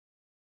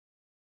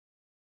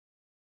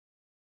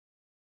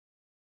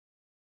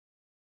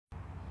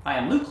I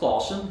am Luke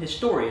Clawson,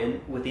 historian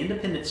with the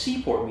Independence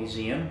Seaport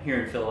Museum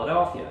here in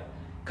Philadelphia,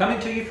 coming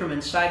to you from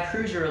inside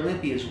Cruiser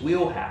OLYMPIA's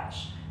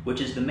Wheelhouse, which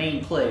is the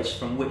main place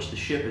from which the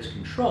ship is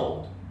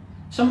controlled.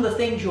 Some of the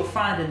things you'll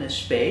find in this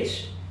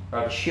space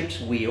are the ship's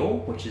wheel,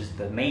 which is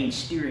the main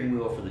steering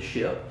wheel for the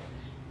ship,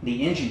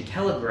 the engine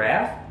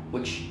telegraph,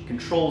 which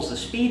controls the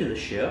speed of the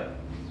ship,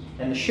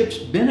 and the ship's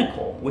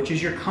binnacle, which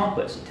is your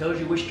compass. It tells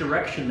you which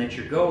direction that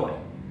you're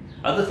going.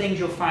 Other things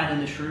you'll find in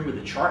this room are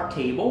the chart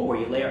table, where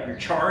you lay out your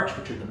charts,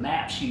 which are the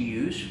maps you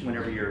use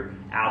whenever you're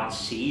out at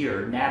sea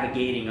or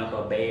navigating up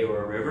a bay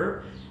or a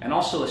river, and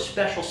also a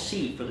special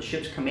seat for the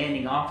ship's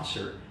commanding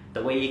officer.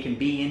 That way you can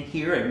be in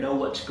here and know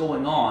what's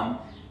going on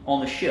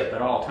the ship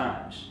at all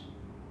times.